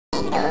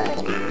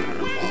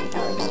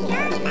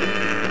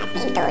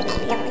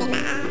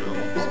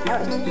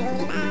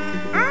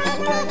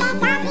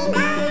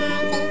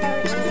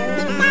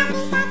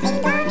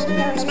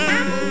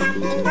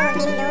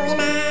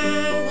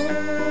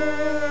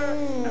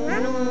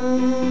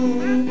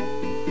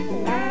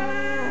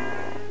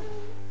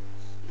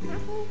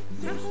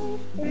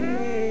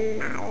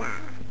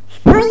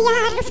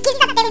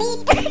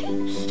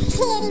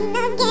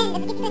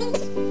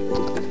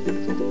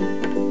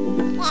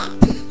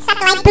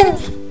Satellite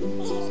booth.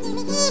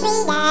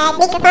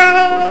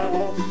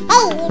 Microphone.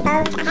 Hey, you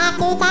folks, I have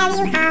to tell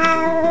you how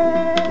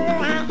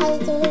I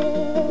hate you.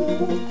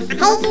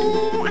 I hate you.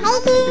 I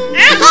hate you.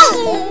 I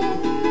hate you.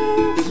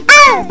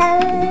 Oh,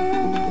 folks,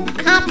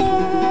 I have to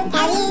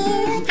tell you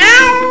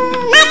how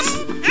much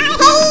I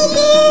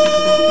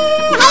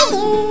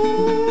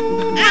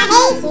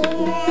hate you.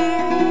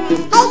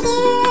 Hate you.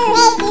 I hate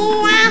you. Hate you. Hate you.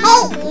 I hate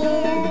you.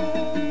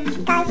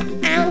 'Cause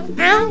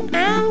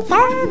I'm so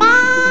bad.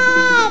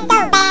 So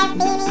bad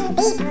feeling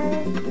people.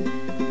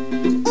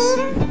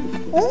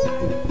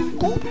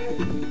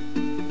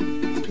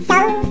 So,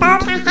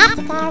 folks, I have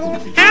to tell you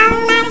how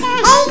much I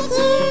hate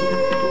you.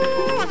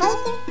 I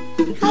hate you.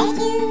 Hate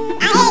you.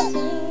 I hate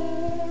you.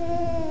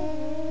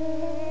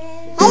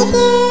 Hate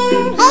you.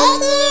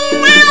 Hate you.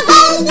 I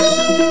hate you.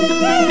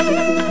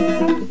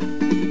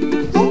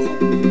 Hate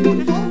you.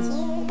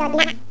 I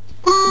hate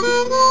you.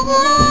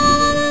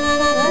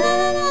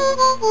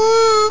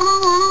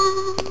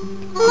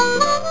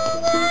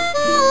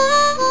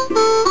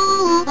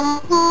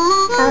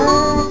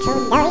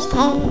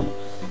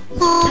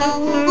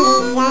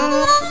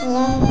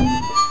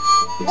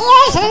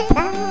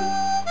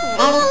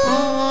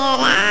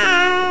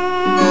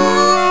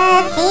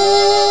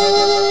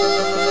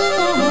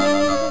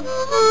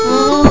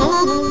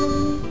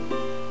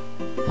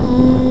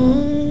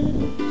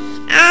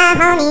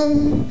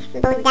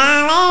 Good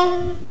night.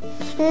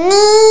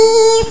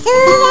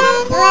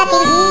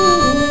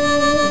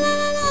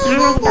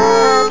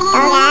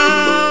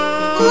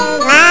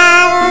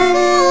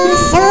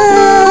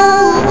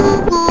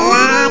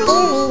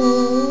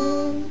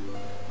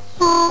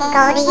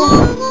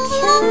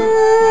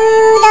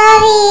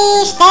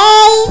 Cudoviste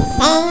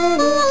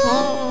senke.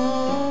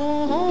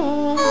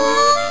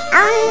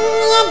 On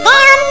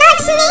jedeł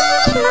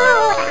nocnych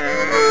murach.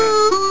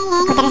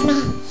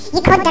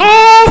 I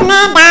kudruzne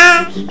da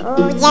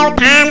udział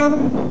tamu.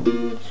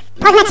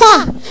 Poznacie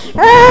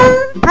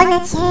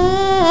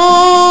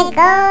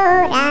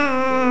góra.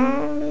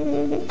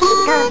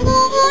 Góry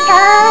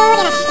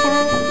na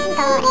śród,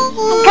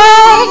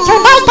 góry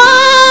cudowiste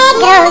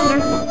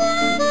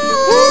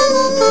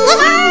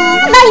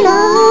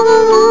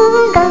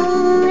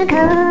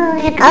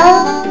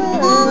grozno.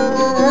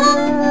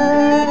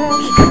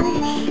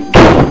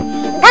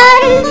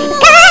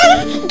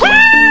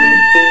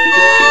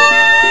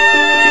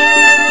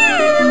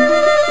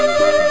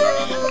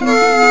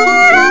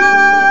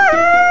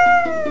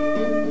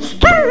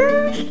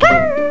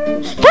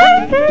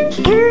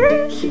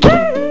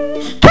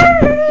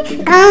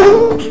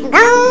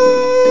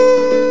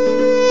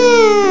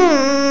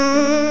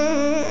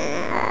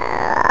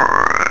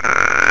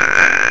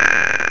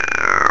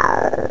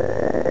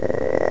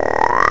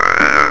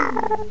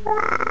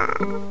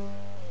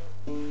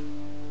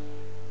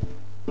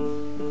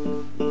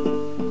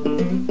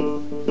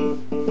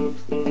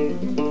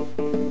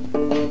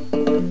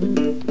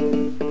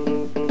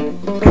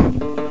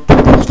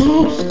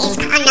 It's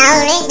got no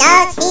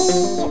results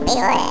here,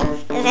 beware,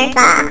 the